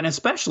do that, and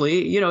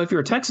especially, if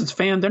you're a Texans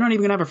fan, they're not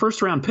even going to have a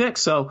first-round pick,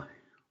 so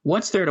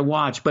what's there to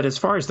watch? But as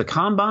far as the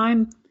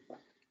combine,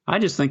 I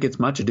just think it's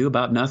much ado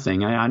about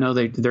nothing. I know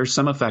there's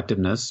some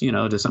effectiveness,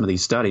 to some of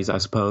these studies, I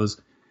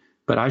suppose,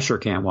 but I sure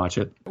can't watch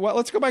it. Well,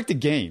 let's go back to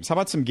games. How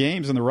about some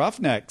games in the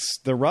Roughnecks?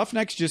 The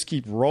Roughnecks just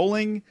keep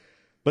rolling,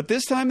 but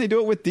this time they do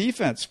it with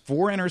defense.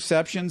 4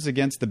 interceptions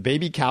against the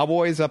baby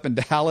Cowboys up in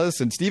Dallas.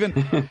 And,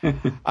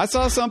 Stephen, I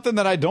saw something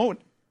that I don't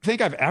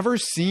think I've ever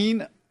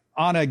seen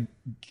on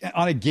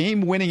a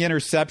game-winning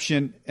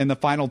interception in the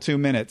final 2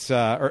 minutes,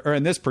 or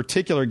in this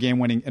particular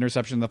game-winning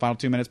interception in the final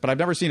 2 minutes, but I've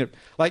never seen it.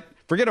 Like,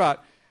 forget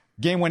about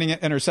game-winning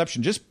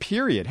interception, just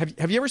period.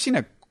 Have you ever seen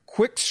a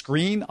quick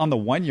screen on the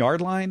 1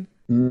 yard line?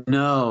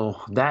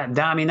 No,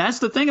 that's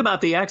the thing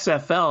about the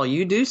XFL.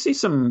 You do see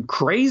some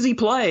crazy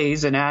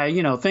plays and,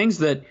 things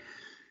that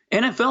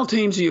NFL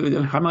teams,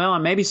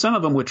 maybe some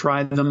of them would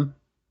try them,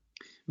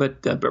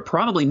 but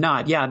probably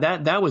not. Yeah,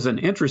 that was an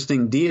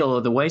interesting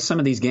deal, the way some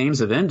of these games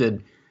have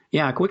ended.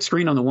 Yeah, a quick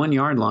screen on the 1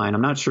 yard line.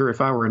 I'm not sure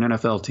if I were an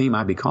NFL team,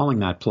 I'd be calling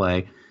that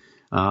play.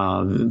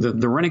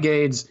 The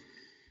Renegades,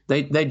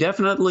 they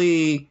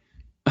definitely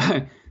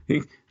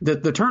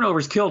the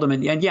turnovers killed them.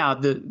 And yeah,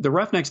 the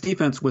Roughnecks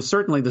defense was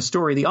certainly the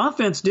story. The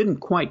offense didn't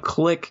quite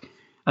click,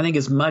 I think,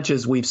 as much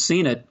as we've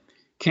seen it.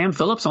 Cam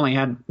Phillips only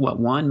had,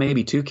 1,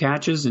 maybe 2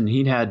 catches, and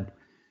he'd had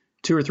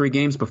 2 or 3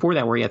 games before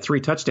that where he had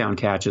 3 touchdown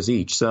catches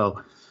each.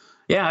 So,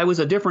 yeah, it was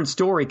a different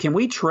story. Can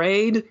we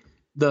trade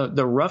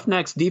the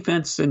Roughnecks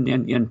defense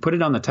and put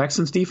it on the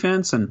Texans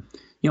defense? And,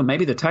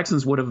 maybe the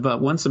Texans would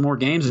have won some more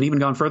games and even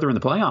gone further in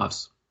the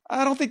playoffs.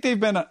 I don't think they've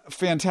been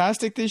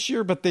fantastic this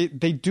year, but they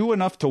do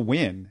enough to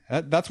win.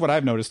 That's what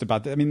I've noticed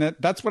about them. I mean,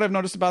 that's what I've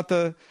noticed about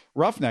the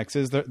Roughnecks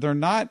is they're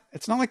not.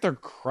 It's not like they're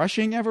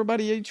crushing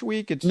everybody each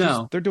week. It's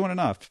just they're doing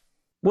enough.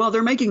 Well,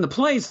 they're making the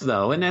plays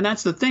though, and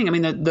that's the thing. I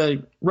mean,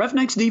 the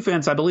Roughnecks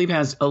defense, I believe,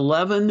 has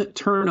 11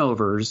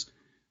 turnovers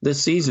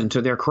this season.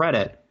 To their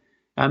credit,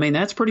 I mean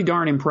that's pretty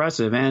darn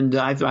impressive, and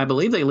I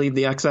believe they lead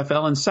the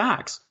XFL in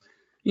sacks.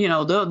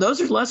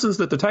 Those are lessons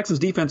that the Texans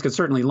defense could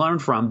certainly learn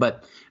from.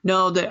 But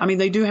no,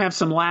 they do have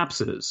some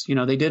lapses.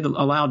 They did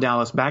allow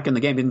Dallas back in the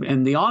game.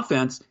 And the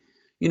offense,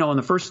 on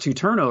the first 2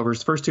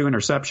 turnovers, first 2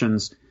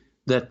 interceptions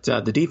that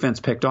the defense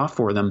picked off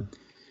for them,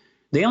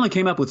 they only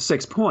came up with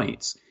 6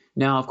 points.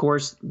 Now, of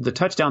course, the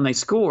touchdown they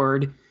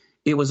scored,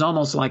 it was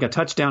almost like a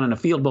touchdown and a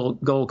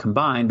field goal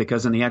combined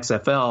because in the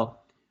XFL,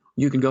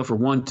 you can go for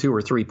 1, 2,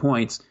 or 3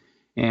 points.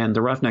 And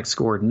the Roughnecks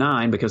scored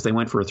 9 because they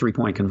went for a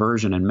 3-point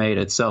conversion and made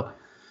it. So,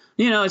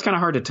 it's kind of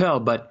hard to tell,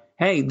 but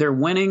hey, they're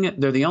winning.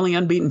 They're the only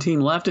unbeaten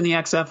team left in the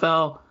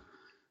XFL.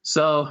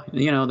 So,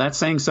 that's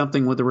saying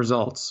something with the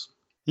results.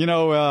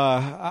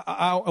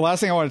 Last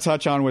thing I want to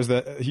touch on was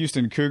the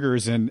Houston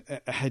Cougars. And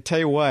I tell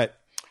you what,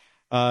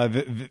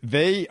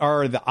 they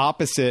are the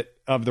opposite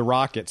of the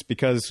Rockets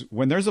because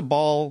when there's a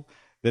ball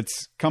that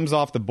comes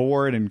off the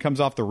board and comes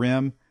off the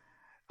rim,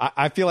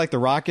 I feel like the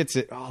Rockets,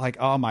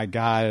 oh my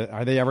God,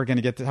 are they ever going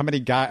to get how many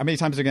times are they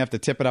going to have to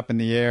tip it up in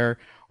the air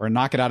or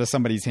knock it out of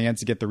somebody's hands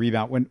to get the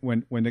rebound?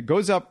 When it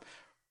goes up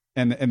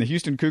and the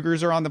Houston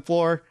Cougars are on the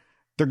floor,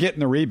 they're getting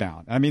the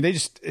rebound. I mean,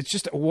 it's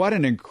just what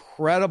an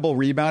incredible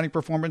rebounding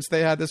performance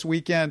they had this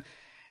weekend.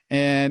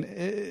 And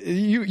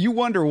you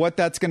wonder what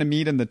that's going to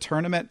mean in the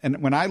tournament.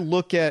 And when I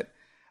look at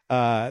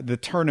the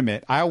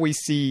tournament, I always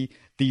see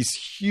these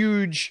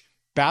huge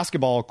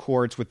basketball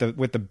courts with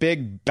the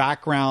big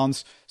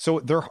backgrounds. So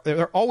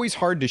they're always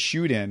hard to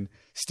shoot in,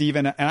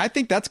 Stephen. And I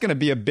think that's going to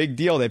be a big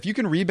deal that if you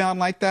can rebound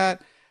like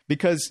that,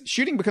 because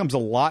shooting becomes a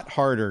lot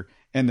harder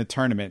in the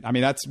tournament. I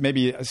mean, that's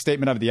maybe a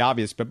statement of the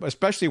obvious, but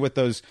especially with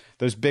those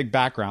big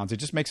backgrounds, it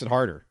just makes it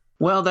harder.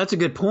 Well, that's a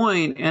good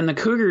point. And the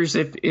Cougars,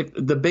 if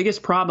the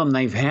biggest problem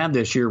they've had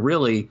this year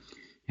really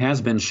has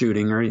been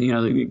shooting or,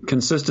 the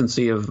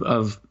consistency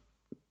of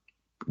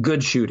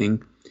good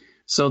shooting.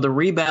 So the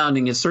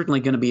rebounding is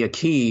certainly going to be a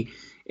key.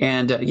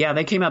 And,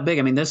 they came out big.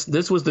 I mean,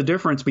 this was the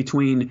difference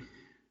between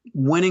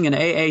winning an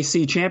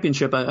AAC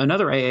championship,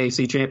 another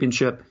AAC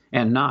championship,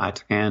 and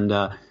not. And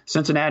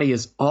Cincinnati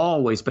has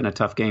always been a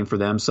tough game for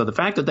them. So the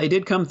fact that they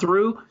did come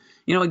through,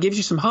 it gives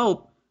you some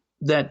hope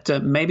that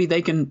maybe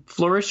they can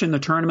flourish in the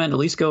tournament, at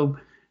least go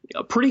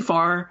pretty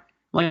far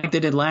like they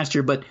did last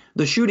year. But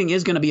the shooting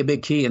is going to be a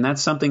big key, and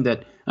that's something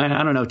that, I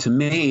don't know, to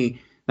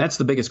me, that's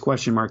the biggest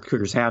question mark the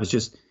Cougars have, is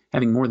just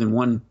having more than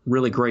one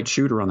really great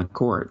shooter on the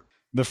court.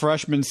 The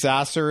freshman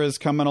Sasser is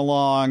coming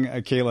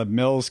along. Caleb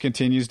Mills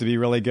continues to be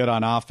really good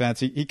on offense.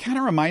 He kind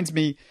of reminds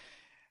me,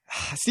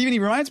 Stephen, he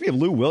reminds me of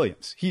Lou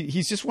Williams.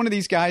 He's just one of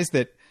these guys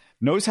that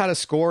knows how to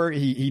score.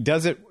 He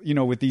does it,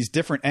 with these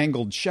different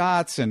angled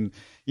shots, and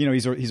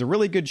he's a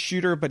really good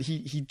shooter, but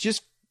he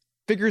just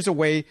figures a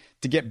way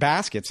to get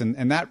baskets,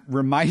 and that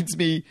reminds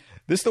me,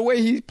 this the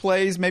way he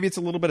plays. Maybe it's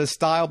a little bit of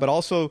style, but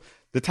also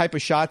the type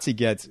of shots he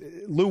gets.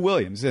 Lou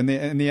Williams in the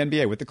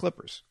NBA with the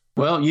Clippers.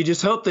 Well, you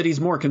just hope that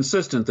he's more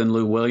consistent than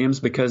Lou Williams,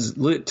 because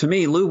to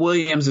me, Lou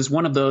Williams is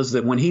one of those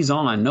that when he's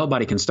on,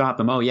 nobody can stop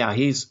him. Oh, yeah,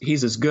 he's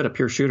as good a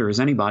pure shooter as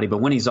anybody.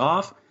 But when he's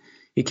off,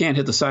 he can't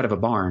hit the side of a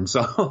barn.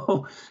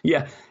 So,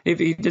 yeah, if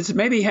he just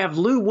maybe have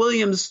Lou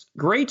Williams'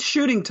 great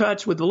shooting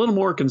touch with a little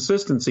more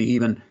consistency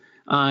even,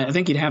 I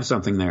think he'd have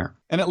something there.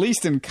 And at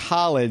least in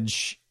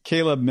college,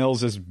 Caleb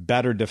Mills is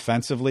better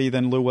defensively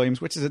than Lou Williams,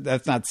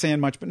 that's not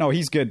saying much. But no,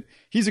 he's good.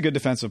 He's a good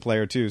defensive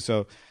player, too.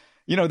 So,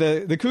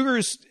 the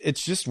Cougars,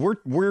 it's just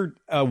we're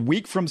a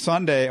week from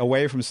Sunday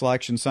away from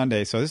Selection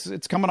Sunday. So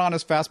it's coming on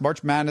as fast.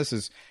 March Madness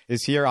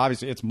is here.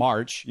 Obviously, it's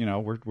March.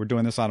 We're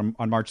doing this on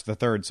March the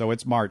 3rd. So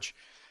it's March.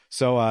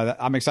 So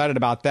I'm excited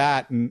about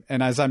that. And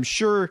as I'm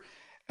sure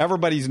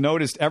everybody's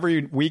noticed,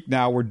 every week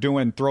now we're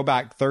doing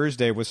Throwback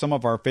Thursday with some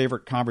of our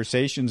favorite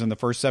conversations in the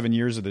first 7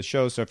 years of the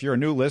show. So if you're a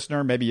new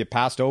listener, maybe you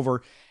passed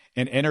over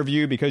an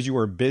interview because you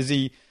were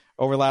busy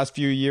over the last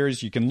few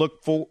years, you can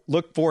look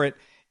for it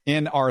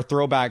in our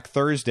Throwback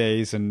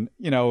Thursdays. And,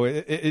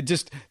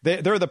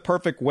 they're the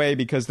perfect way,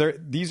 because they're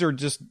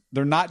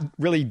not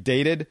really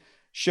dated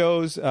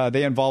shows.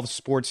 They involve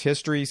sports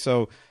history.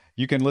 So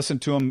you can listen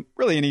to them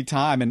really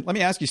anytime. And let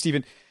me ask you,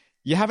 Stephen,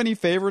 you have any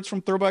favorites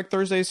from Throwback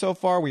Thursday so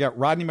far? We got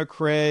Rodney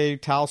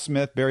McCray, Tal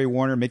Smith, Barry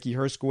Warner, Mickey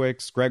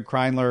Herskowitz, Greg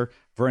Kreinler,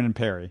 Vernon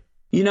Perry.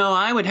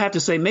 I would have to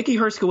say Mickey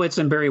Herskowitz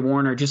and Barry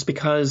Warner, just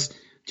because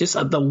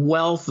of the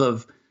wealth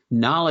of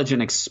knowledge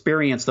and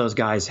experience those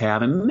guys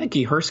have. And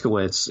Mickey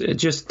Herskowitz,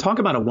 just talk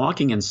about a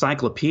walking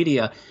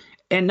encyclopedia,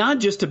 and not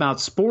just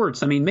about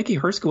sports. I mean, Mickey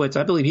Herskowitz,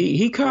 I believe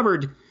he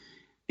covered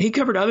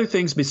other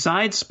things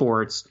besides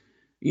sports,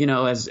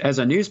 as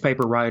a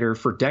newspaper writer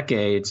for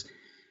decades.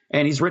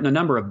 And he's written a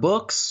number of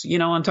books,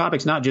 on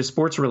topics not just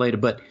sports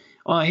related, but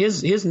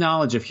his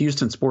knowledge of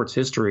Houston sports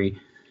history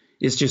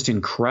is just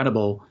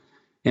incredible.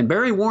 And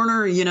Barry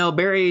Warner,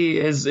 Barry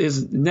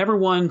is never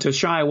one to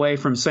shy away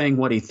from saying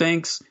what he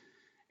thinks.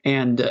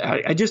 And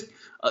I just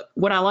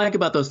what I like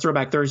about those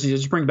Throwback Thursdays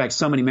is just bring back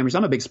so many memories.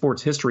 I'm a big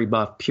sports history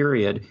buff,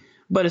 period,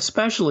 but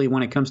especially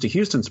when it comes to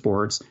Houston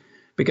sports,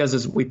 because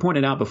as we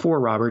pointed out before,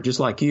 Robert, just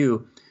like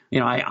you,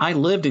 I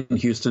lived in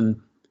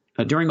Houston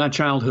during my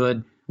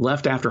childhood,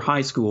 left after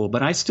high school,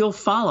 but I still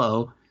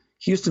follow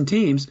Houston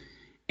teams,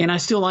 and I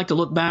still like to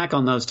look back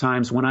on those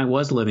times when I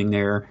was living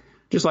there,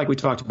 just like we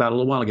talked about a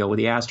little while ago with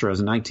the Astros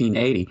in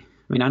 1980. I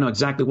mean, I know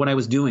exactly what I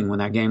was doing when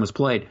that game was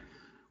played.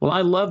 Well,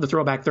 I love the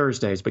Throwback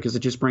Thursdays because it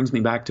just brings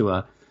me back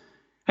to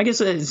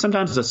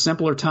sometimes a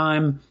simpler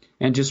time,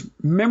 and just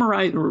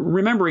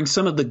remembering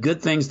some of the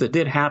good things that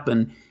did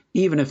happen,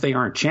 even if they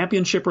aren't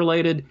championship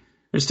related.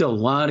 There's still a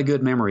lot of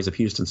good memories of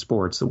Houston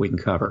sports that we can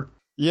cover.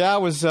 Yeah, I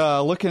was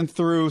looking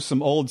through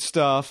some old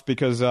stuff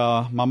because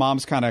my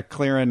mom's kind of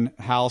clearing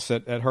house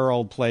at her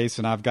old place,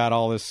 and I've got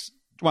all this.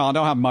 Well, I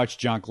don't have much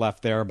junk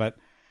left there, but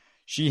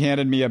she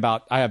handed me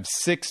I have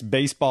 6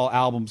 baseball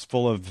albums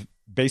full of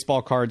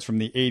baseball cards from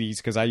the 80s,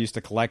 because I used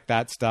to collect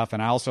that stuff.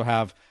 And I also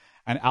have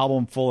an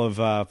album full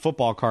of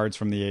football cards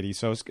from the 80s.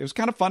 So it was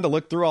kind of fun to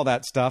look through all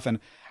that stuff. And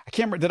I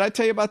can't remember, did I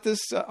tell you about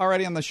this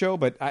already on the show?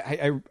 But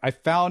I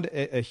found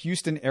a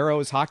Houston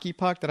Aeros hockey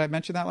puck. Did I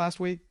mention that last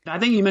week? I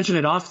think you mentioned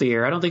it off the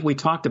air. I don't think we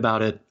talked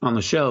about it on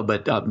the show,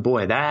 but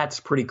boy, that's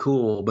pretty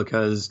cool,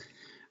 because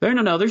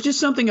there's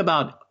just something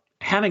about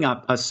having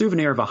a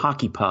souvenir of a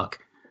hockey puck.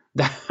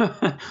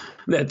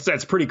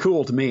 That's pretty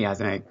cool to me, I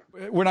think.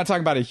 We're not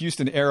talking about a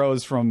Houston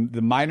Aeros from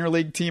the minor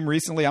league team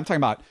recently. I'm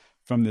talking about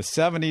from the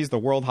 70s, the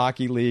World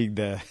Hockey League,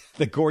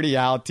 the Gordie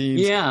Howe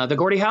teams. Yeah, the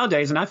Gordie Howe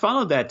days. And I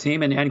followed that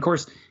team. And of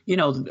course,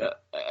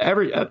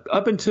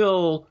 up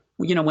until,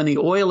 when the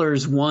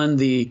Oilers won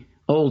the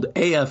old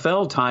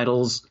AFL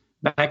titles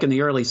back in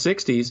the early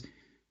 60s,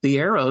 the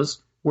Aeros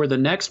were the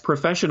next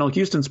professional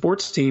Houston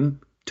sports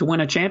team to win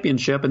a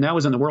championship, and that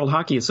was in the World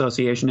Hockey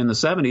Association in the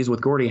 70s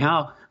with Gordie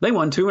Howe. They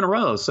won 2 in a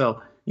row,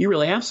 so you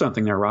really have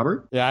something there,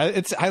 Robert.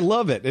 Yeah, I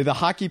love it. The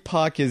hockey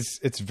puck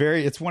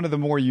it's one of the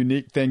more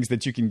unique things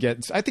that you can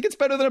get. I think it's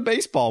better than a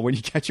baseball when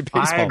you catch a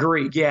baseball. I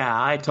agree. Yeah,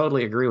 I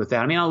totally agree with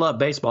that. I mean, I love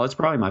baseball. It's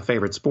probably my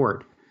favorite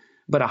sport.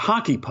 But a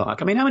hockey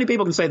puck, I mean, how many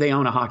people can say they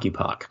own a hockey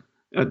puck?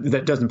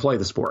 that doesn't play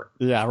the sport.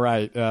 Yeah,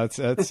 right.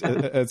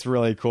 It's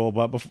really cool.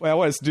 But I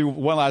want to do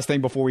one last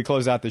thing before we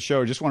close out the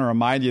show. Just want to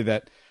remind you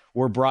that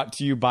we're brought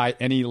to you by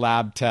Any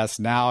Lab Test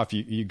Now. If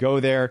you go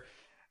there,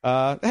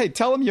 hey,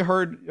 tell them you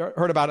heard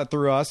about it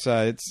through us.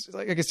 It's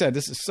like I said,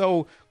 this is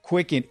so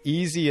quick and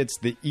easy. It's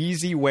the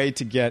easy way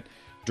to get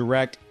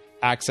direct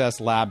access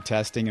lab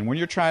testing. And when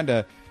you're trying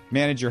to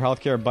manage your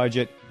healthcare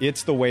budget,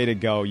 it's the way to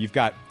go. You've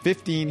got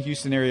 15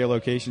 Houston area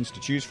locations to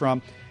choose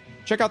from.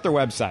 Check out their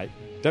website,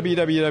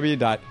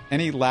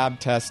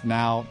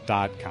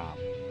 www.anylabtestnow.com.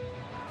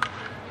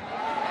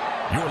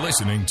 You're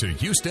listening to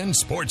Houston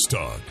Sports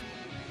Talk.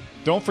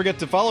 Don't forget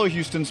to follow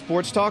Houston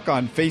Sports Talk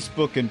on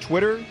Facebook and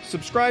Twitter.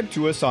 Subscribe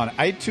to us on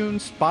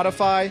iTunes,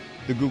 Spotify,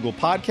 the Google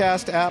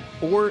Podcast app,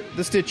 or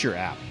the Stitcher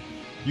app.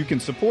 You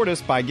can support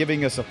us by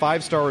giving us a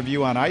 5-star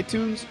review on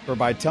iTunes or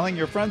by telling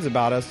your friends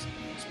about us.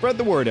 Spread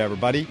the word,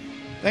 everybody.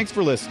 Thanks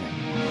for listening.